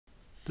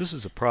This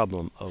is a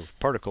problem of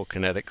particle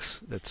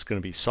kinetics that's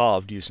going to be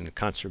solved using the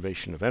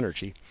conservation of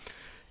energy.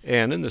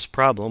 And in this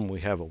problem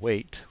we have a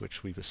weight,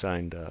 which we've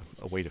assigned a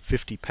weight of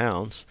 50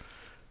 pounds,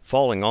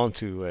 falling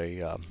onto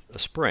a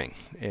spring.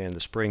 And the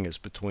spring is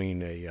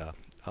between a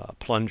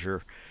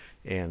plunger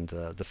and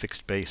the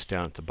fixed base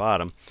down at the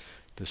bottom.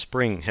 The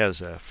spring has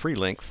a free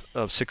length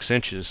of 6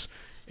 inches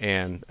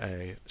and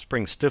a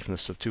spring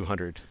stiffness of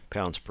 200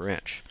 pounds per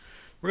inch.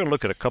 We're going to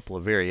look at a couple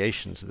of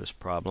variations of this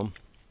problem.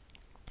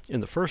 In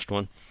the first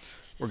one,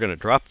 we're going to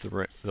drop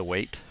the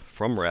weight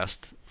from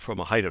rest from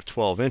a height of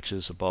 12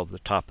 inches above the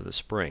top of the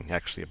spring,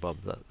 actually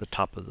above the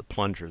top of the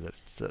plunger that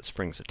the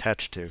spring's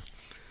attached to.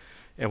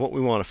 And what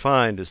we want to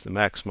find is the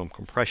maximum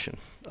compression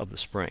of the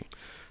spring.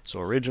 So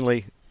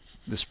originally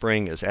the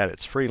spring is at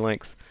its free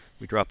length.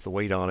 We drop the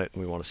weight on it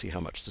and we want to see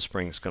how much the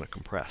spring is going to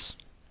compress.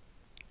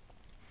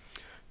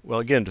 Well,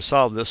 again, to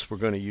solve this we're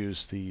going to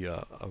use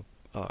the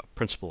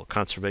principle of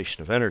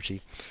conservation of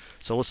energy.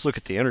 So let's look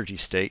at the energy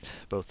state,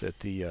 both at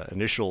the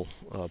initial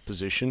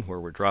position where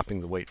we're dropping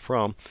the weight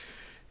from,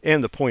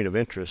 and the point of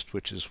interest,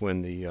 which is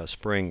when the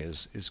spring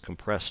is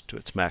compressed to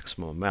its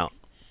maximum amount.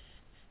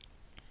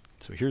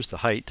 So here's the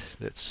height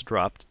that's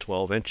dropped,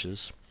 12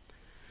 inches.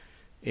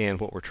 And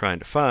what we're trying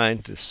to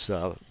find is this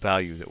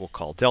value that we'll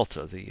call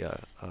delta, the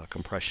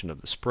compression of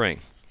the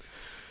spring.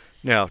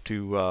 Now,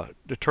 to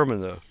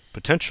determine the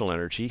potential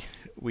energy,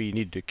 we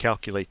need to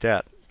calculate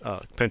that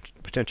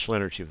potential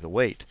energy of the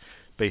weight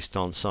based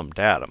on some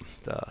datum.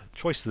 The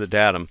choice of the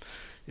datum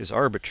is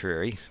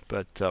arbitrary,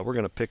 but we're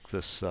going to pick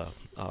this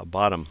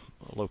bottom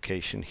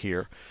location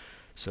here.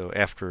 So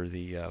after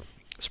the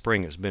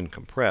spring has been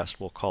compressed,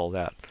 we'll call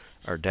that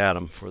our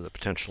datum for the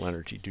potential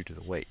energy due to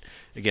the weight.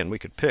 Again, we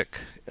could pick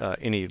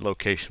any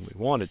location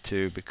we wanted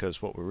to,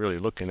 because what we're really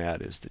looking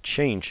at is the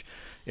change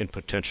in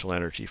potential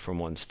energy from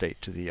one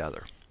state to the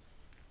other.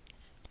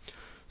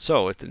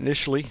 So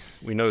initially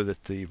we know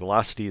that the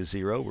velocity is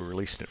 0, we're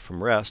releasing it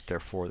from rest,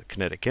 therefore the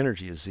kinetic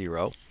energy is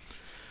 0.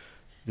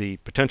 The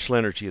potential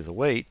energy of the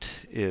weight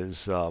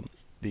is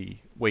the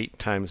weight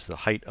times the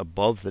height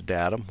above the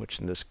datum, which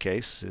in this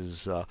case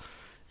is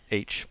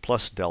h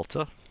plus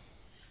delta.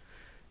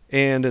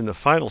 And in the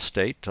final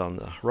state on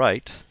the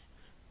right,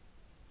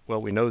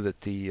 well, we know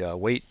that the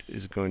weight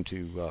is going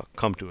to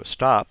come to a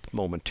stop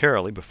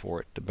momentarily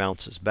before it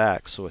bounces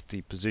back. So at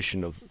the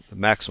position of the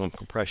maximum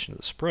compression of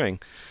the spring,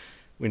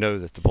 we know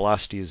that the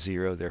velocity is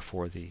 0,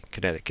 therefore the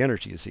kinetic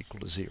energy is equal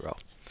to 0.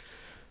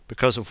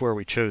 Because of where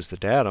we chose the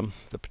datum,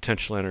 the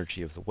potential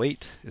energy of the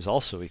weight is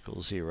also equal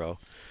to 0,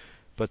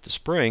 but the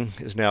spring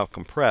is now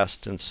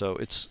compressed, and so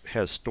it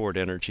has stored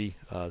energy,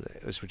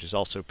 which is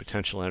also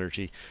potential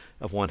energy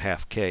of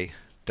 1/2 k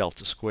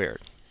delta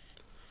squared.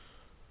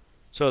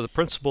 So the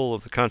principle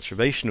of the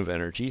conservation of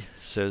energy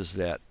says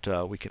that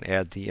we can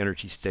add the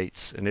energy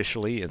states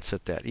initially and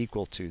set that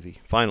equal to the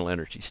final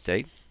energy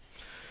state.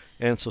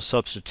 And so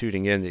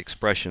substituting in the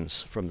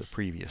expressions from the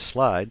previous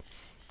slide,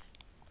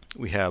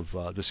 we have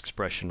this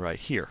expression right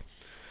here.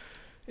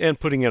 And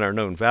putting in our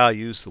known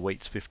values, the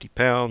weight's 50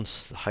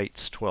 pounds, the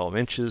height's 12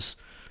 inches,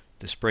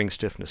 the spring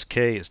stiffness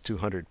K is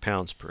 200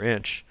 pounds per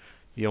inch.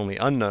 The only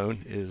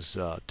unknown is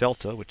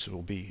delta, which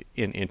will be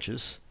in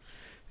inches.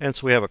 And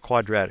so we have a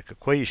quadratic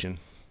equation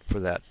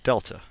for that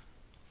delta.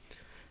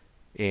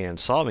 And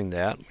solving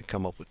that, we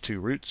come up with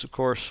two roots, of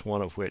course,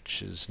 one of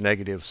which is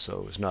negative,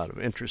 so is not of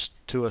interest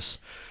to us.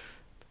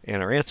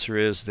 And our answer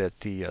is that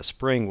the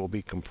spring will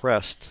be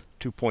compressed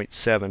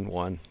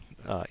 2.71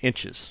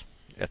 inches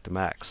at the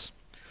max.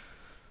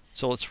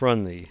 So let's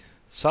run the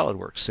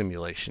SolidWorks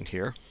simulation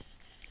here.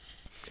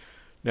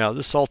 Now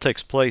this all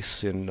takes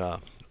place in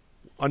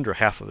under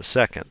half of a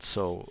second,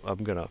 so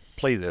I'm going to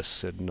play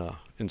this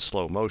in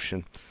slow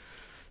motion.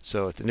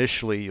 So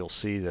initially you'll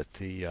see that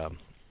the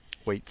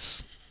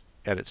weight's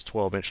at its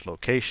 12-inch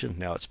location.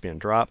 Now it's being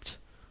dropped,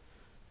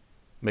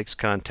 makes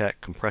contact,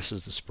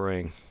 compresses the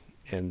spring,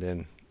 and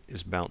then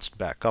is bounced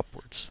back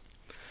upwards.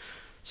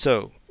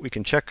 So we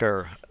can check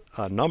our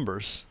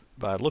numbers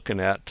by looking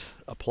at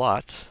a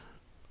plot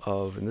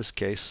of, in this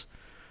case,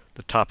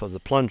 the top of the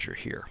plunger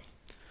here.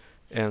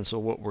 And so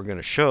what we're going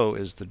to show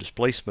is the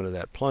displacement of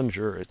that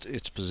plunger,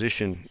 its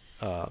position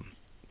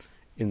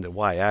in the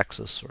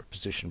y-axis, or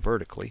position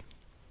vertically.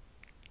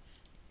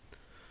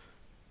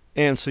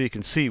 And so you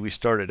can see we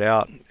started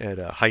out at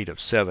a height of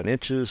 7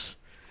 inches,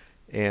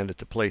 and at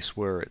the place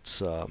where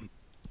it's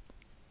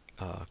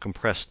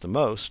compressed the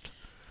most,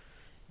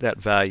 that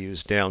value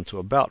is down to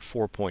about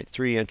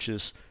 4.3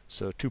 inches,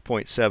 so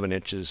 2.7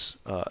 inches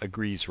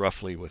agrees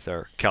roughly with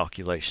our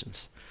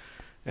calculations.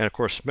 And of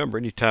course, remember,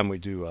 anytime we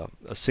do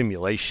a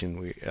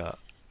simulation,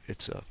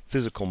 it's a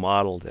physical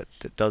model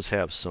that does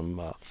have some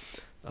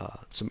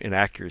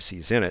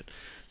inaccuracies in it.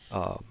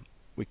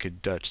 We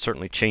could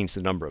certainly change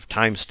the number of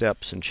time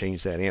steps and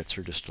change that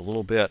answer just a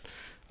little bit.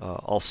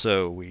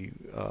 Also,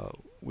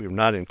 we're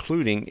not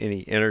including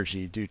any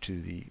energy due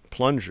to the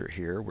plunger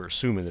here. We're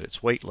assuming that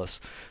it's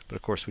weightless, but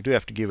of course we do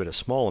have to give it a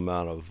small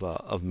amount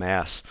of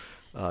mass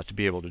to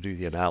be able to do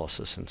the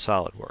analysis in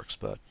SolidWorks.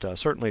 But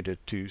certainly to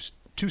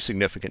two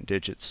significant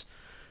digits,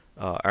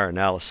 our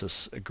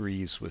analysis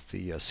agrees with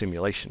the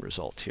simulation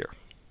result here.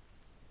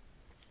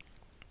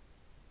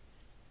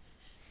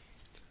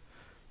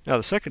 Now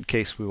the second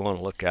case we want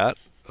to look at,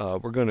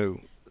 we're going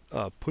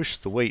to push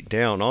the weight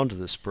down onto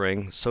the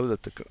spring so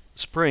that the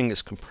spring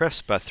is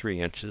compressed by 3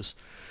 inches,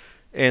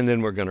 and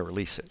then we're going to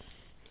release it.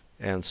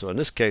 And so in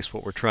this case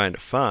what we're trying to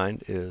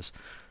find is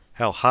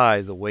how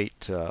high the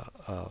weight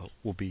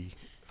will be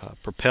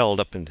propelled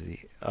up into the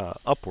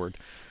upward,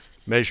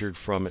 measured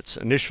from its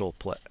initial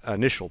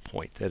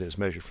point, that is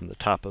measured from the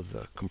top of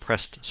the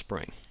compressed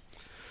spring.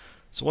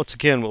 So once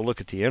again we'll look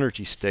at the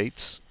energy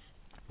states.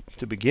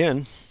 To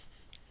begin,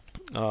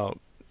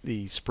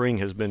 the spring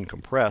has been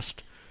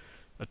compressed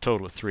a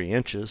total of 3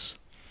 inches,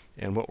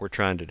 and what we're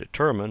trying to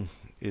determine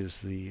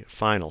is the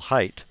final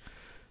height,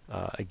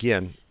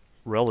 again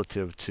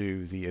relative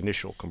to the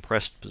initial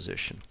compressed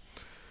position.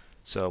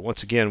 So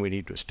once again we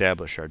need to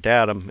establish our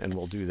datum, and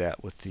we'll do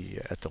that with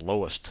at the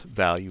lowest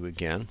value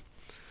again,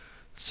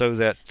 so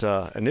that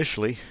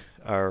initially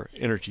our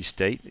energy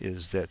state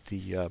is that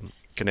the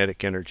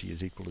kinetic energy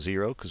is equal to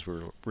 0 because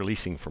we're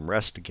releasing from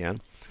rest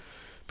again.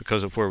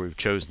 Because of where we've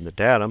chosen the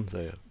datum,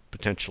 the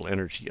potential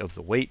energy of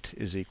the weight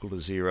is equal to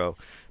 0,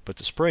 but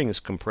the spring is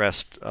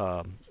compressed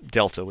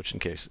delta, which in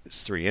case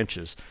is 3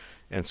 inches,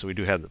 and so we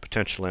do have the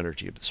potential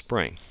energy of the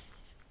spring.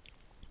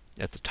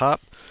 At the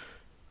top,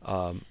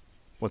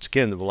 once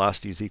again the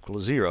velocity is equal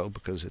to 0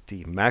 because at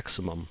the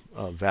maximum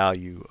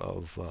value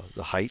of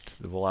the height,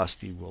 the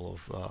velocity will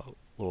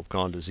have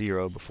gone to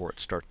 0 before it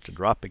starts to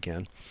drop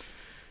again.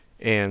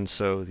 And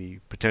so the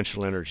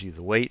potential energy of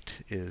the weight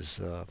is,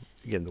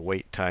 again, the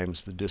weight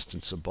times the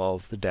distance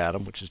above the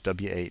datum, which is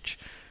WH,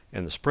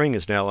 and the spring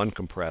is now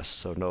uncompressed,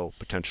 so no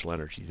potential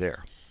energy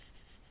there.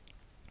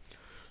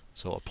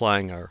 So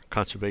applying our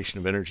conservation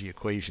of energy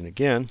equation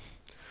again,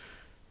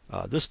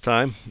 this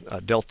time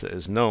delta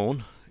is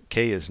known,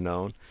 K is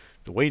known,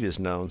 the weight is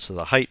known, so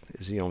the height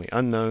is the only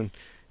unknown,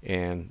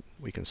 and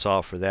we can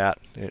solve for that,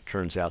 and it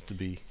turns out to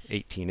be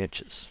 18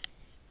 inches.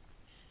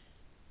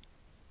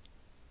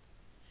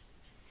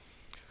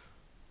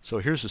 So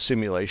here's the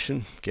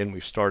simulation. Again,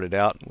 we've started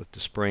out with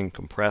the spring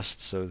compressed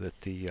so that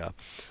the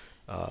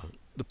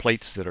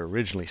plates that are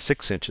originally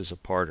 6 inches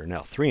apart are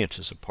now 3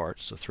 inches apart,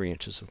 so 3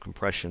 inches of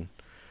compression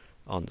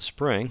on the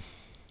spring.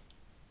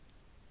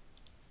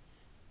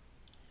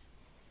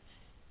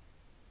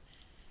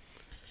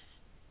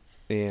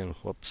 And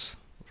whoops,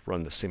 let's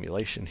run the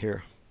simulation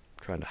here.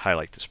 I'm trying to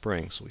highlight the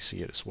spring so we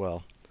see it as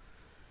well.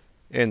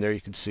 And there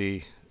you can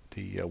see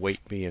the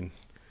weight being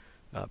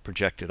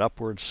projected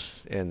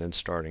upwards and then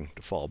starting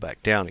to fall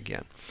back down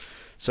again.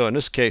 So in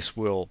this case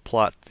we'll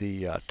plot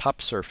the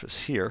top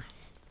surface here,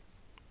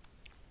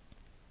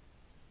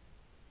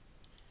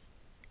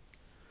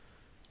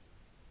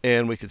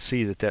 and we could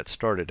see that that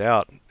started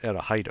out at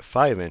a height of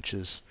 5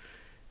 inches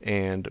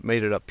and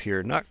made it up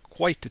here not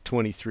quite to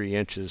 23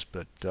 inches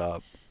but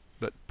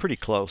pretty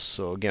close.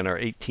 So again our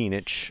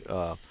 18-inch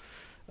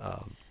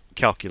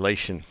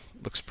calculation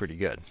looks pretty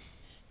good.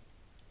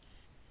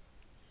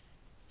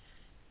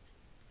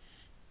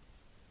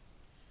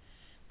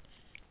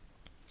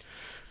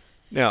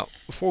 Now,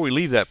 before we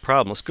leave that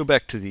problem, let's go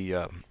back to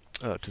the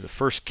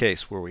first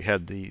case where we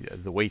had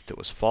the weight that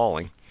was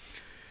falling.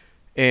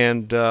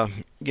 And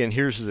again,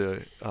 here's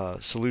the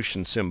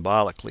solution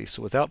symbolically.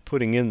 So without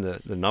putting in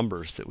the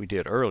numbers that we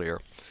did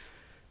earlier,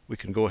 we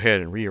can go ahead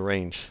and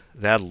rearrange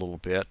that a little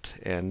bit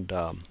and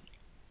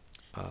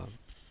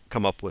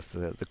come up with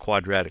the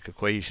quadratic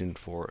equation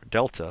for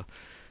delta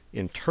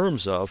in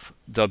terms of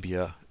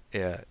W,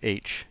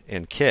 H,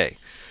 and K.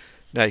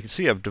 Now you can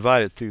see I've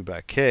divided through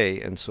by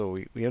K, and so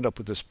we end up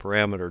with this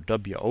parameter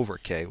W over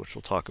K, which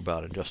we'll talk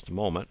about in just a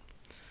moment.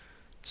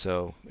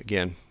 So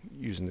again,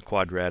 using the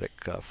quadratic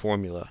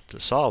formula to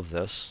solve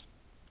this,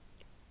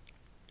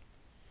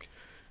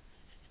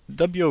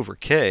 W over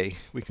K,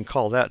 we can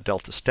call that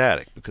delta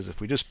static, because if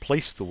we just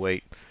place the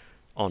weight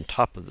on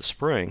top of the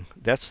spring,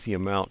 that's the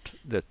amount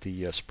that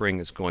the spring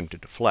is going to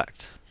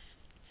deflect.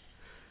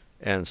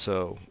 And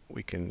so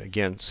we can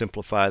again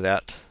simplify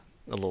that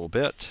a little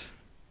bit.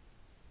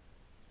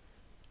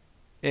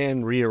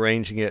 And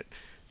rearranging it,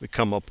 we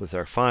come up with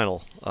our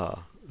final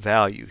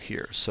value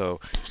here. So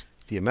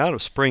the amount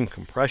of spring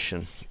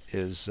compression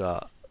is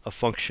a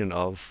function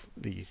of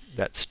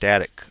that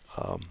static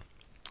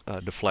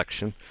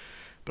deflection.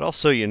 But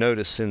also you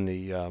notice in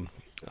the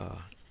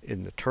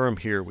term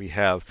here we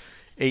have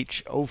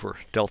H over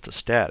delta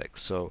static.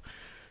 So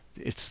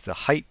it's the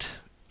height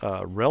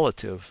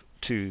relative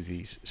to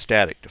the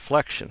static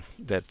deflection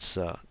that's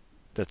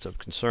of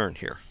concern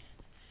here.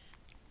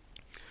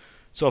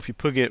 So if you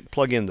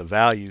plug in the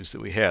values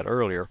that we had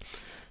earlier,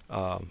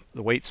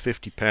 the weight's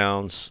 50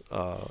 pounds,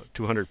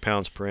 200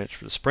 pounds per inch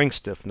for the spring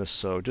stiffness,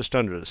 so just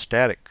under the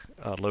static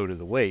load of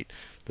the weight,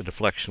 the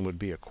deflection would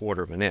be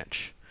 1/4 of an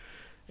inch.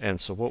 And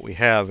so what we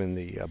have in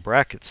the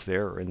brackets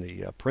there, or in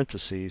the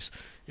parentheses,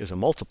 is a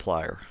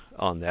multiplier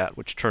on that,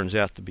 which turns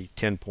out to be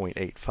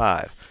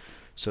 10.85.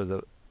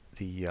 So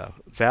the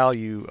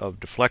value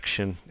of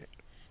deflection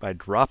by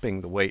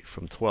dropping the weight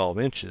from 12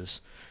 inches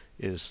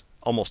is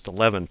almost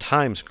 11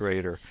 times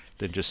greater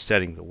than just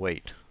setting the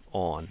weight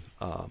on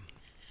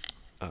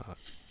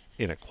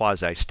in a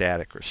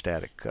quasi-static or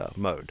static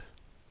mode.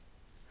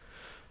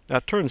 Now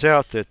it turns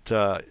out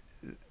that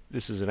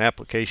this is an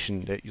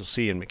application that you'll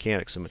see in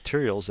mechanics and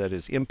materials, that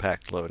is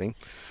impact loading.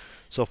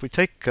 So if we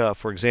take,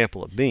 for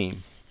example, a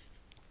beam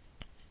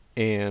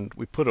and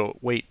we put a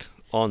weight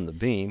on the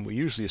beam, we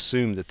usually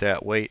assume that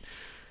that weight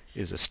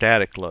is a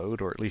static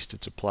load, or at least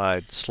it's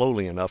applied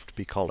slowly enough to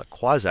be called a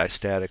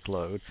quasi-static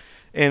load.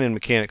 And in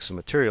mechanics and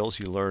materials,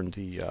 you learn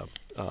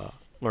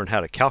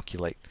how to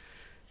calculate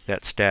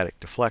that static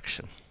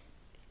deflection.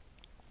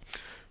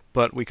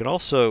 But we can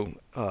also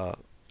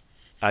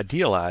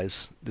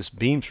idealize this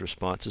beam's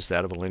response as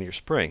that of a linear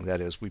spring.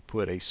 That is, we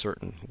put a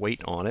certain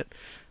weight on it,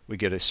 we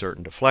get a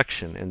certain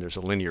deflection, and there's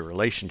a linear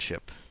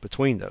relationship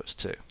between those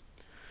two.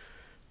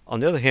 On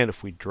the other hand,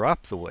 if we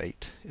drop the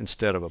weight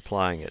instead of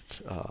applying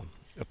it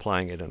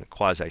in a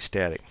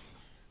quasi-static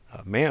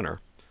manner,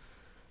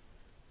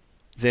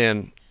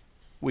 then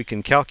we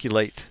can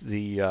calculate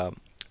the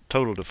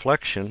total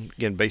deflection,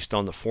 again based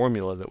on the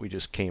formula that we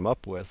just came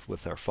up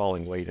with our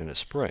falling weight in a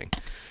spring.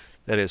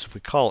 That is, if we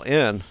call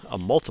n a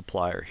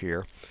multiplier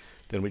here,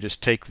 then we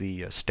just take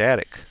the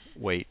static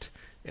weight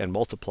and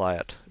multiply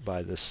it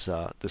by this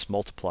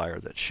multiplier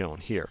that's shown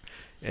here.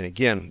 And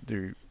again,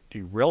 the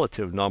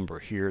relative number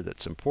here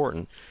that's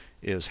important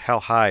is how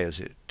high is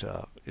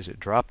it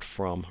dropped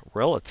from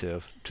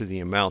relative to the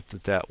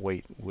amount that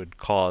weight would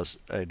cause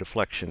a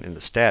deflection in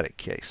the static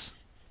case.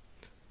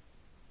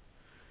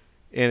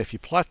 And if you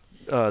plot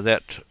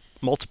that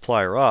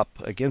multiplier up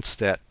against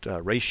that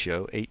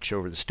ratio, h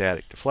over the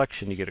static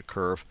deflection, you get a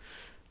curve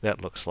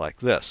that looks like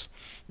this.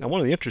 Now, one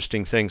of the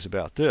interesting things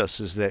about this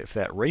is that if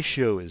that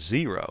ratio is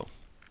 0,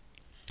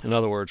 in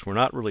other words, we're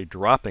not really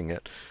dropping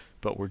it,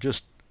 but we're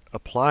just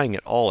applying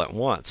it all at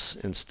once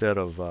instead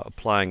of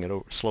applying it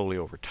slowly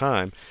over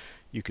time,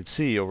 you can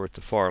see over at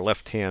the far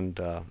left-hand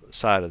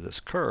side of this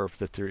curve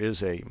that there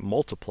is a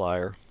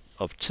multiplier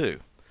of 2.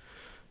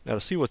 Now,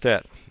 to see what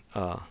that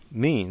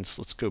means,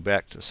 let's go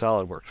back to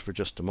SolidWorks for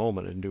just a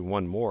moment and do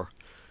one more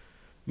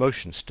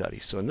motion study.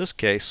 So in this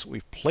case,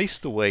 we've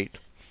placed the weight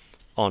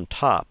on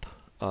top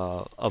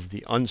of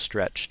the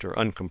unstretched or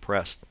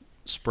uncompressed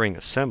spring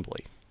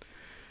assembly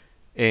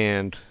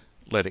and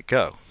let it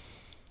go.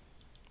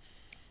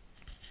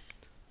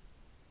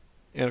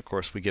 And of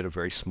course we get a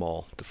very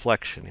small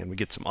deflection, and we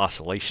get some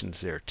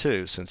oscillations there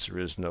too, since there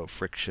is no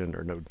friction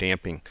or no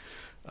damping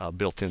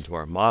built into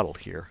our model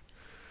here.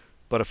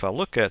 But if I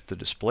look at the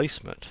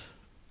displacement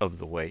of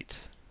the weight,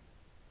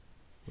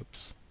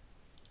 whoops,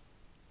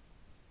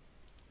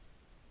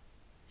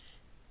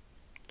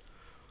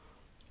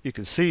 you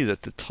can see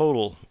that the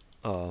total,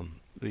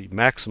 the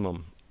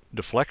maximum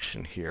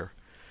deflection here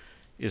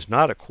is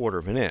not 1/4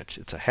 of an inch,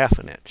 it's 1/2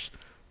 an inch.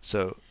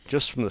 So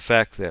just from the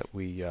fact that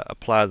we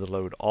apply the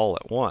load all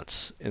at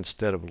once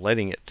instead of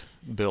letting it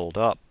build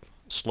up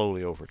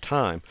slowly over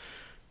time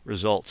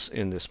results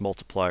in this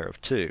multiplier of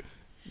 2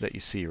 that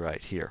you see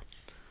right here.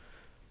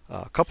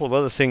 A couple of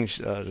other things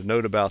to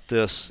note about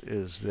this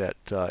is that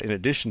in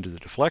addition to the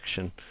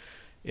deflection,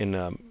 in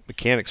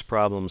mechanics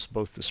problems,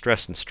 both the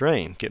stress and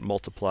strain get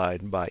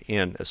multiplied by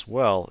n as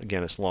well,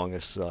 again as long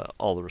as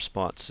all the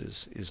response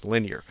is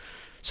linear.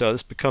 So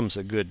this becomes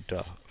a good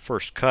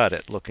first cut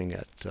at looking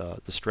at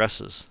the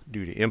stresses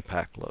due to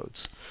impact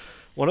loads.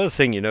 One other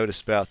thing you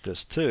notice about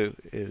this too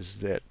is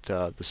that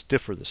the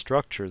stiffer the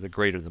structure, the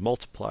greater the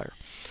multiplier.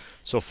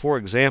 So for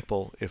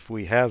example, if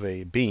we have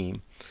a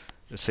beam,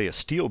 let's say a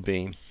steel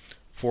beam,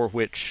 for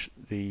which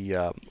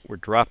we're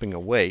dropping a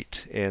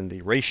weight and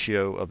the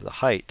ratio of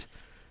the height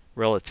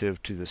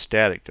relative to the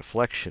static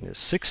deflection is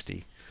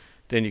 60,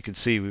 then you can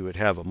see we would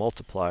have a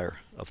multiplier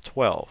of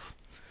 12.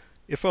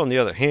 If on the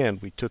other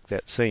hand we took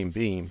that same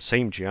beam,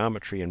 same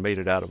geometry, and made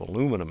it out of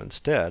aluminum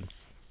instead,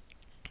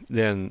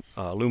 then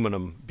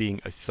aluminum being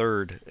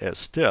 1/3 as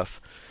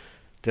stiff,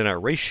 then our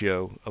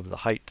ratio of the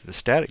height to the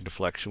static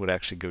deflection would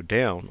actually go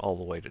down all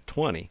the way to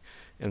 20,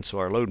 and so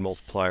our load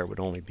multiplier would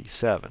only be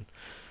 7.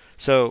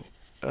 So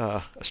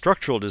a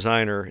structural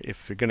designer,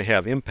 if you're going to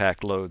have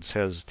impact loads,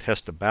 has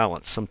to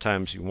balance.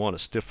 Sometimes you want a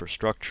stiffer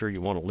structure,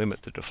 you want to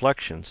limit the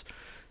deflections,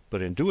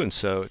 but in doing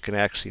so it can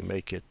actually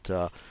make it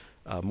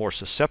more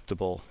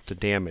susceptible to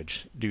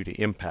damage due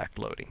to impact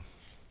loading.